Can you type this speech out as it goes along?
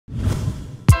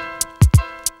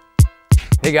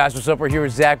Hey guys, what's up? We're here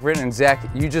with Zack Britton, and Zack,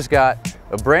 you just got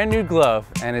a brand new glove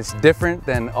and it's different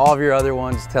than all of your other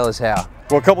ones. Tell us how.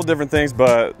 Well, a couple different things,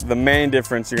 but the main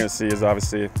difference you're gonna see is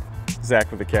obviously Zack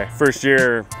with a K. First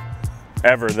year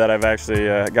ever that I've actually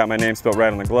got my name spelled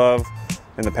right on the glove.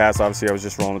 In the past, obviously, I was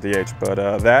just rolling with the H, but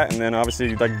that, and then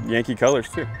obviously like Yankee colors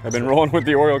too. I've been rolling with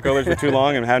the Oriole colors for too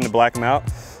long and having to black them out.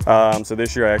 So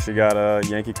this year I actually got a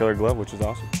Yankee color glove, which is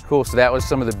awesome. Cool, so that was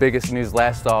some of the biggest news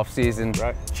last off season,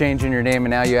 right. Changing your name,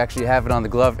 and now you actually have it on the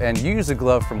glove, and you use a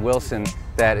glove from Wilson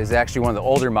that is actually one of the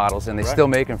older models, and they still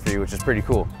make them for you, which is pretty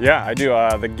cool. Yeah, I do.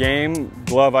 The game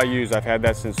glove I use, I've had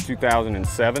that since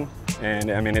 2007.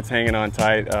 And I mean, it's hanging on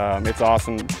tight. It's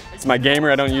awesome. It's my gamer.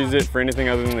 I don't use it for anything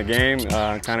other than the game.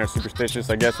 Kind of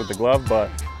superstitious, I guess, with the glove. But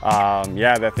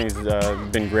yeah, that thing's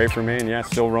been great for me. And yeah,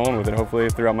 still rolling with it. Hopefully,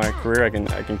 throughout my career, I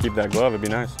can keep that glove. It'd be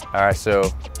nice. All right. So,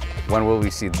 when will we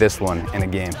see this one in a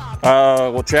game?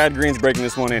 Well, Chad Green's breaking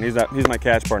this one in. He's my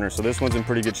catch partner, so this one's in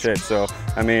pretty good shape. So,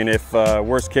 I mean, if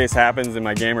worst case happens and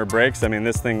my gamer breaks, I mean,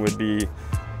 this thing would be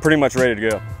pretty much ready to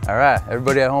go. All right,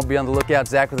 everybody at home, be on the lookout.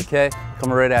 Zack with a K,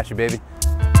 coming right at you, baby.